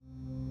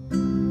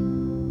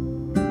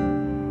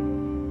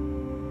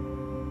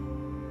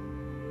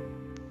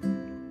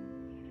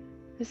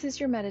This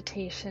is your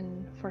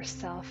meditation for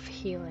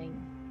self-healing.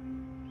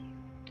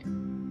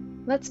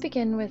 Let's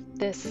begin with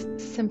this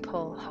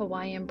simple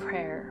Hawaiian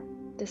prayer.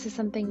 This is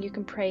something you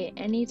can pray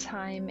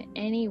anytime,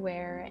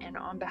 anywhere, and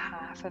on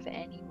behalf of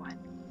anyone.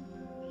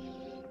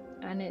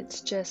 And it's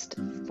just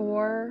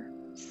 4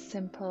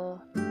 simple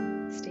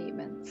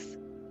statements.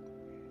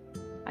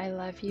 I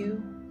love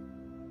you.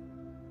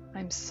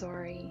 I'm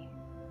sorry.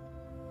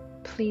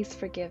 Please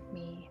forgive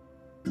me.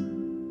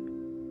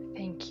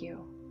 Thank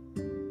you.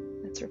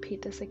 Let's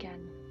repeat this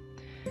again.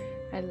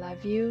 I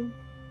love you.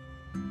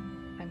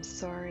 I'm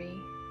sorry.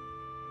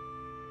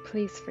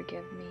 Please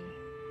forgive me.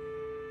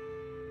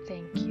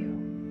 Thank you.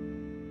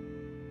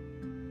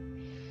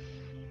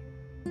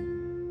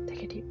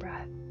 Take a deep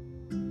breath.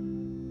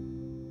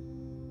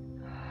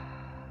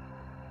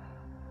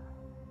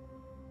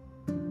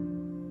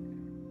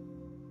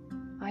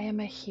 I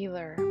am a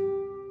healer.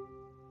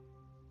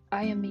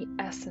 I am the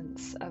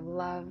essence of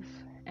love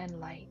and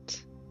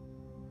light.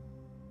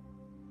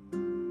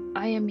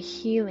 I am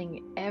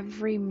healing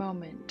every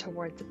moment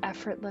towards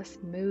effortless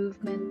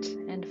movement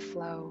and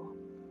flow.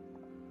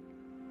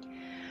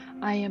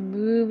 I am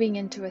moving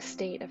into a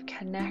state of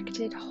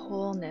connected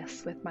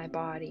wholeness with my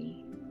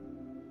body.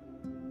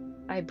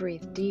 I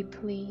breathe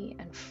deeply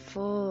and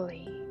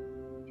fully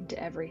into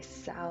every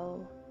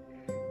cell,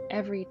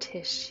 every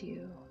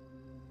tissue,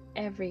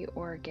 every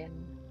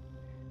organ,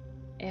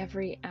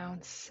 every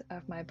ounce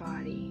of my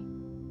body.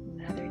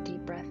 Another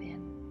deep breath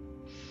in.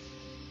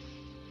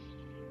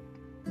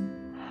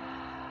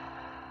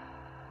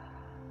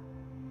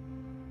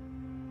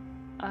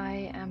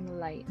 I am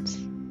light.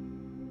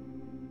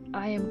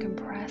 I am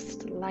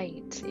compressed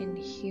light in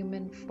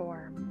human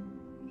form.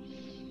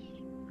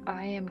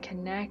 I am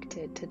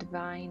connected to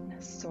divine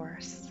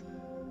source.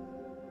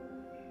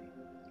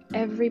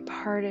 Every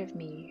part of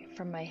me,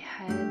 from my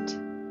head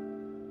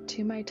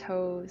to my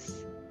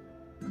toes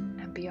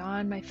and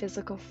beyond my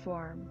physical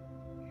form,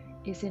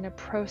 is in a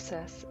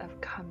process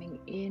of coming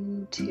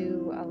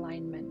into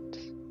alignment.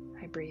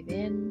 I breathe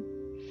in,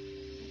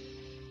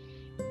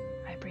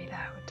 I breathe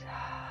out.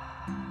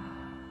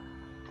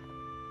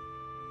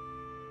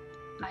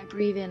 I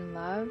breathe in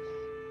love.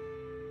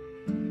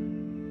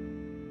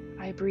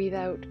 I breathe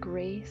out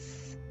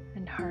grace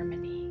and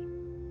harmony.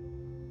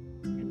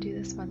 And do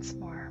this once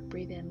more.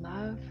 Breathe in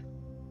love.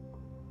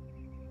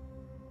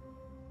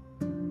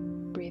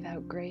 Breathe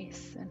out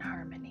grace and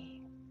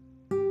harmony.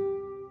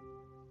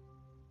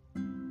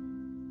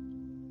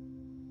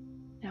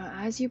 Now,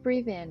 as you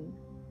breathe in,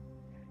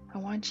 I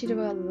want you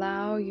to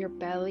allow your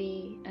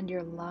belly and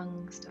your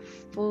lungs to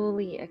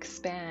fully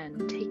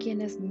expand. Take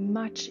in as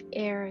much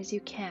air as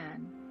you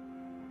can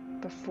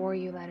before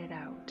you let it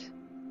out.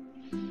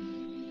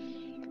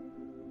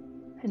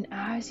 And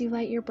as you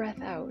let your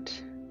breath out,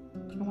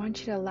 I want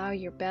you to allow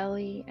your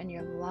belly and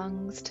your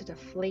lungs to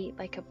deflate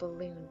like a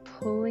balloon,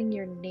 pulling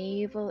your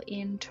navel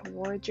in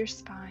towards your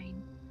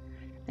spine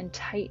and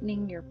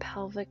tightening your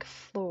pelvic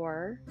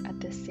floor at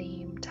the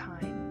same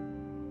time.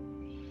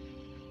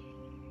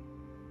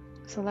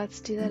 So let's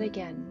do that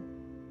again.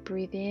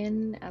 Breathe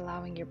in,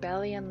 allowing your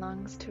belly and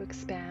lungs to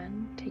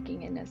expand,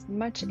 taking in as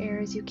much air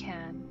as you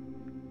can.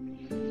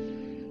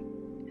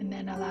 And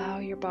then allow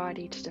your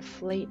body to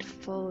deflate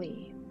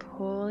fully,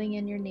 pulling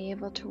in your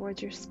navel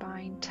towards your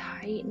spine,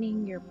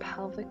 tightening your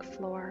pelvic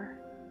floor.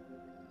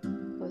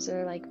 Those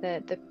are like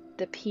the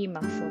P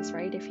muscles,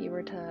 right? If you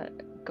were to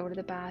go to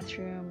the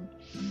bathroom,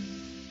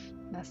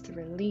 that's the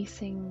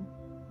releasing.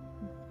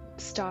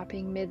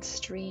 Stopping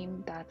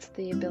midstream, that's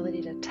the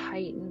ability to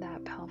tighten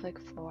that pelvic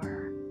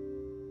floor.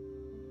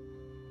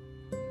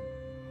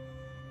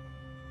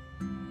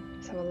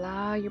 So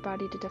allow your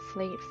body to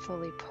deflate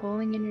fully,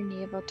 pulling in your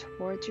navel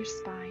towards your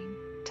spine,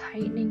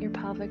 tightening your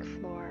pelvic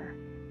floor.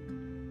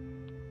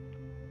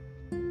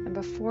 And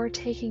before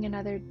taking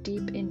another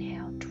deep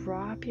inhale,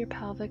 drop your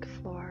pelvic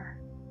floor.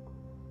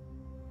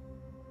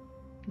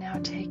 Now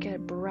take a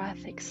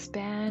breath,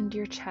 expand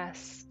your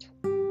chest.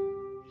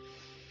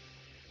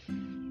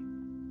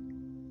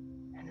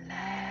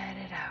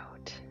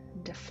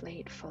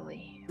 Deflate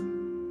fully.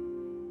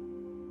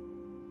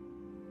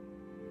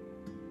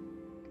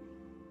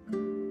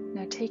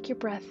 Now take your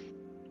breath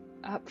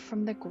up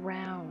from the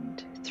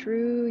ground,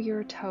 through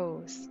your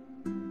toes,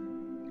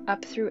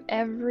 up through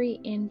every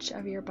inch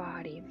of your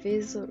body,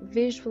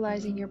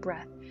 visualizing your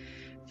breath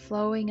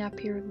flowing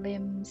up your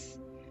limbs,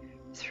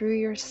 through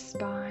your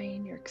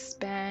spine. You're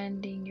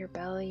expanding your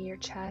belly, your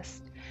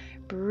chest,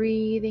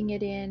 breathing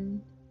it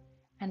in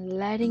and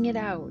letting it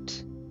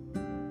out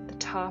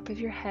top of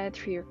your head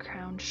through your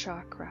crown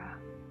chakra.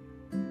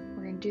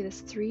 We're going to do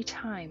this 3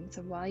 times,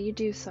 and while you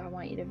do so, I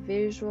want you to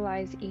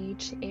visualize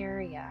each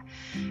area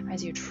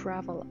as you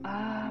travel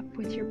up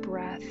with your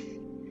breath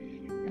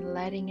and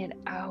letting it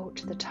out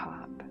to the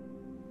top.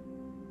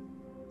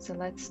 So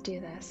let's do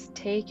this.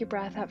 Take your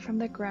breath up from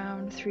the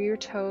ground, through your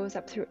toes,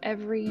 up through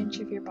every inch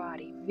of your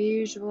body,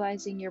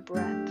 visualizing your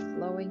breath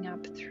flowing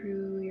up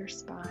through your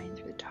spine,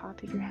 through the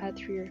top of your head,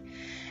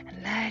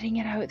 and letting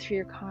it out through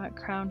your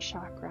crown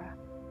chakra.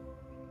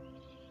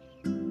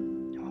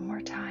 One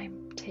more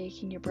time.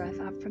 taking your breath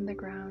up from the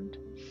ground.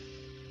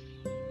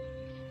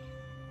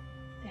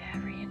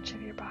 Every inch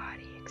of your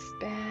body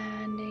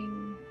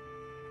expanding,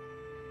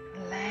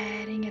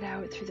 letting it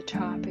out through the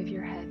top of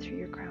your head, through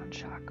your crown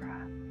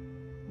chakra.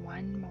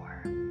 One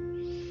more.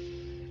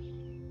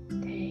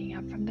 Taking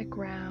up from the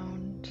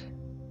ground,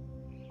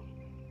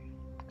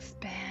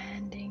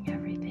 expanding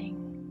everything,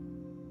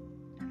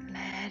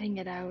 letting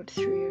it out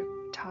through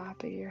your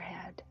top of your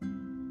head.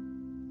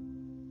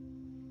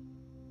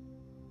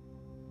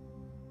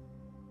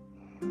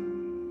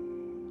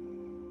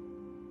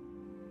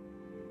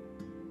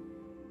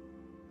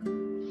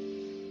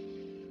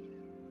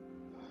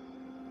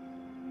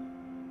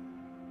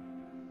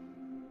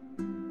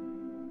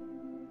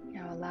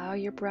 Allow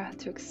your breath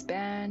to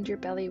expand your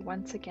belly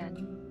once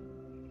again,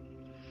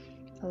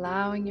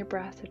 allowing your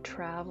breath to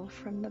travel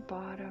from the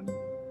bottom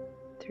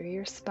through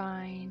your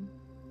spine.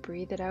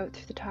 Breathe it out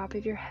through the top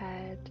of your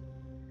head,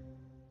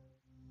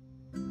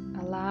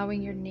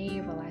 allowing your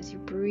navel as you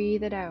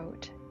breathe it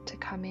out to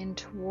come in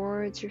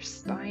towards your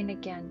spine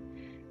again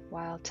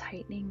while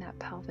tightening that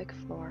pelvic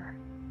floor.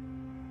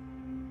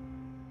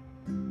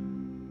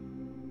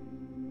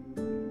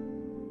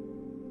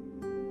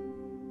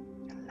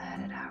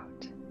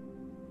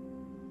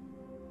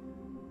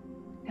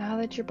 Now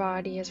that your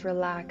body is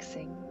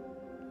relaxing,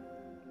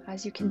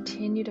 as you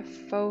continue to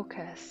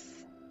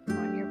focus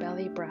on your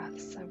belly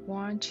breaths, I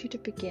want you to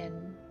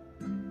begin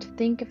to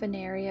think of an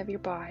area of your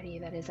body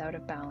that is out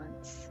of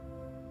balance.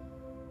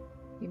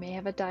 You may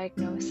have a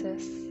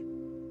diagnosis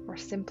or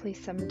simply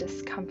some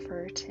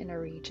discomfort in a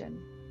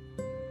region.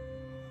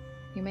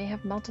 You may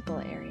have multiple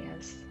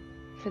areas.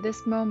 For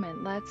this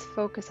moment, let's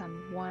focus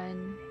on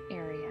one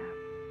area.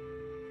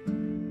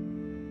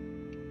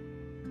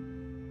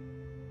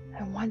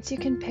 And once you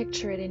can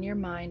picture it in your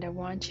mind, I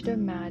want you to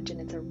imagine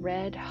it's a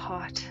red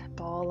hot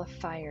ball of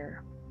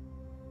fire.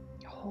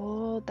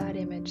 Hold that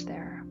image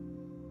there.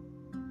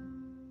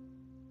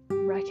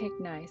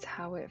 Recognize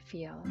how it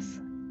feels.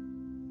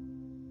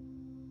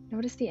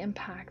 Notice the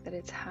impact that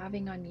it's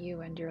having on you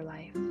and your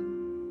life.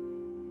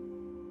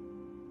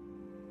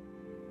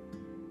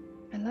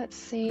 And let's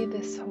say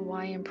this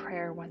Hawaiian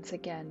prayer once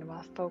again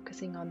while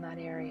focusing on that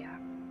area.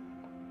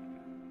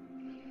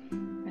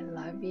 I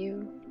love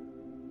you.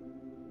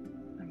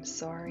 I'm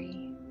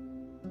sorry.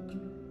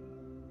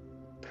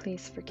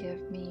 Please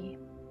forgive me.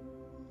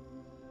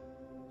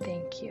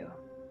 Thank you.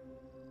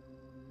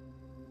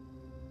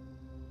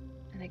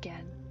 And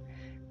again,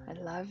 I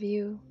love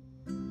you.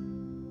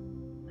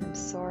 I'm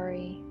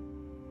sorry.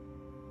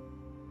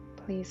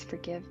 Please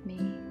forgive me.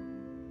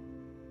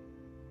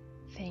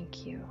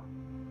 Thank you.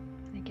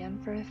 And again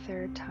for a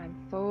third time,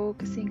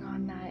 focusing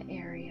on that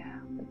area,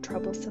 the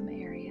troublesome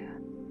area.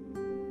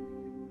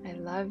 I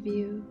love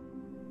you.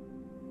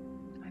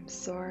 I'm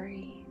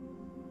sorry.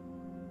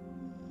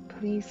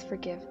 Please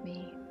forgive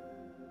me.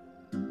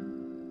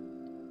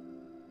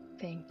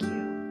 Thank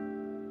you.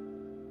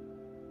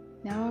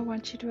 Now I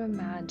want you to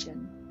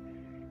imagine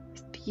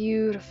this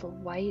beautiful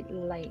white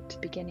light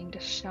beginning to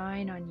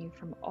shine on you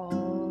from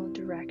all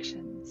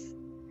directions.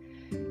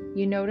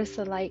 You notice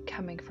the light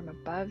coming from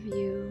above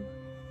you,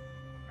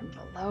 from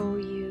below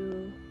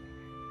you,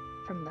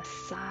 from the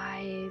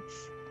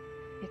sides.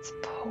 It's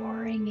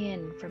pouring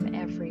in from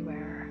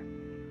everywhere.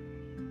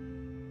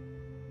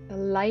 The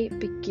light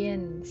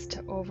begins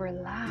to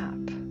overlap,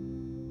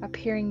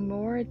 appearing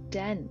more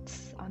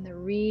dense on the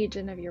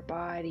region of your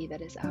body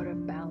that is out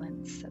of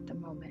balance at the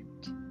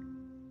moment.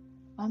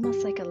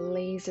 Almost like a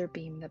laser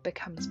beam that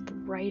becomes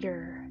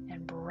brighter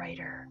and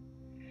brighter.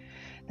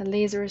 The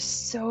laser is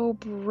so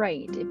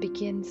bright it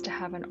begins to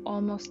have an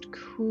almost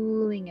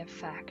cooling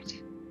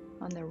effect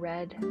on the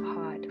red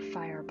hot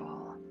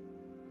fireball.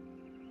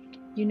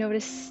 You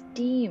notice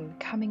steam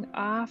coming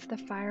off the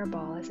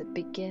fireball as it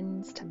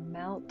begins to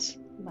melt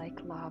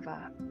like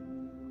lava.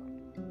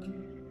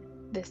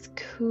 This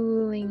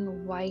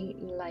cooling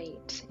white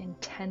light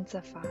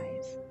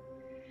intensifies,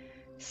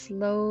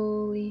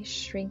 slowly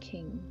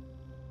shrinking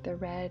the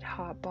red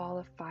hot ball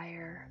of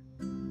fire.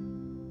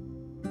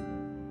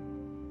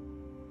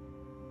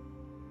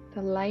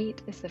 The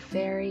light is the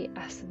very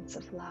essence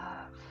of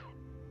love.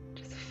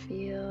 Just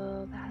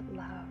feel that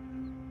love.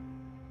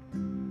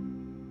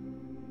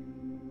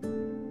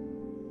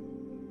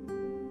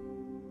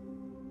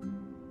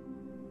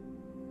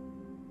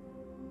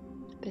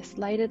 This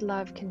lighted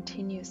love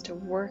continues to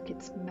work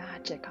its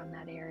magic on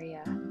that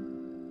area,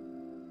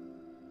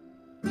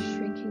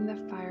 shrinking the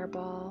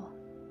fireball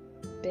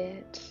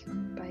bit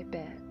by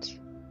bit.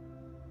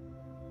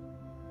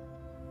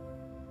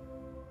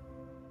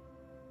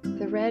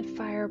 The red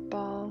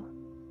fireball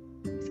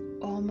is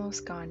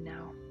almost gone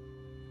now.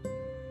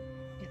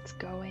 It's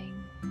going,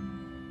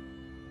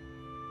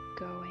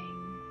 gone.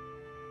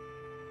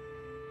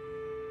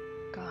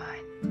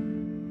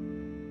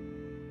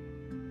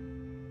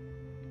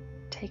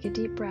 Take a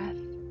deep breath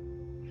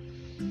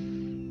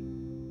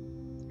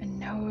and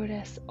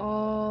notice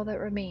all that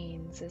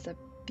remains is a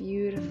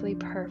beautifully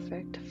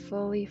perfect,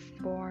 fully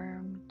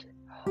formed,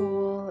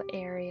 whole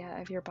area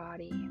of your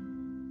body.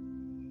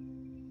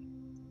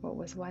 What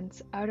was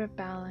once out of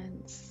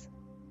balance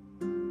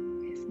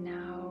is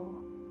now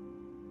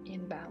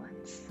in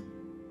balance.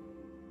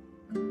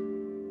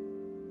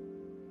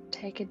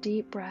 Take a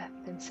deep breath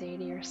and say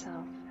to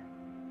yourself,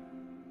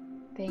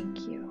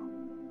 thank you.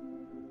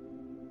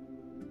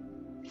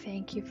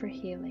 Thank you for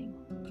healing.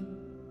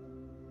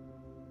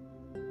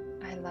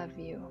 I love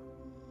you.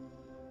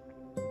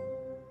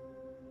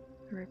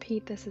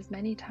 Repeat this as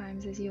many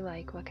times as you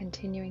like while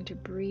continuing to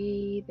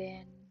breathe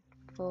in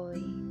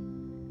fully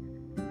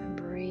and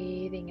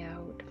breathing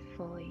out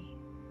fully.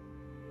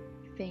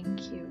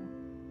 Thank you.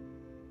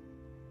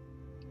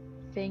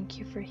 Thank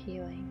you for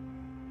healing.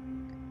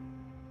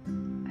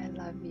 I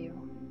love you.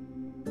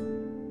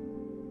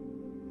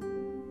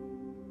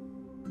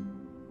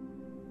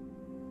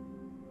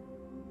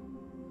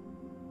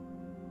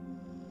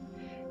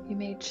 You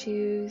may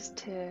choose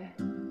to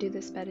do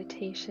this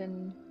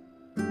meditation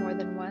more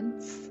than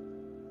once.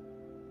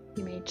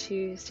 You may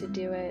choose to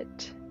do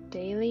it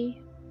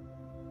daily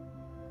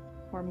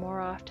or more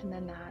often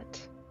than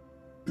that.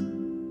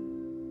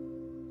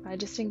 I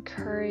just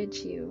encourage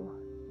you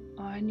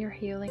on your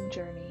healing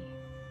journey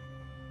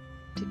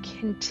to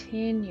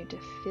continue to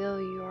fill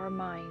your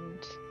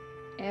mind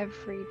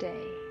every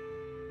day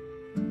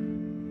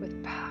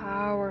with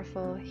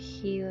powerful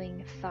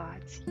healing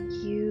thoughts.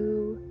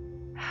 You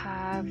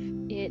have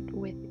it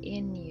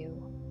within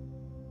you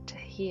to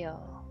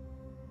heal.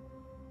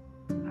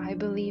 I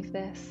believe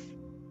this,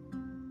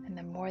 and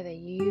the more that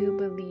you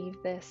believe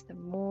this, the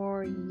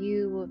more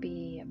you will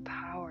be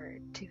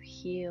empowered to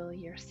heal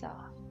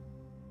yourself.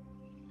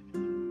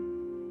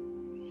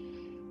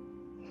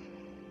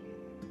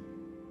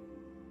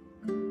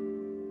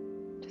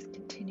 Just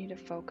continue to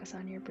focus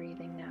on your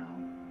breathing now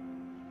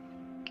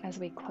as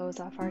we close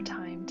off our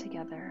time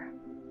together.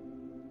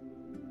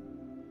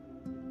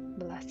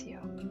 Bless you.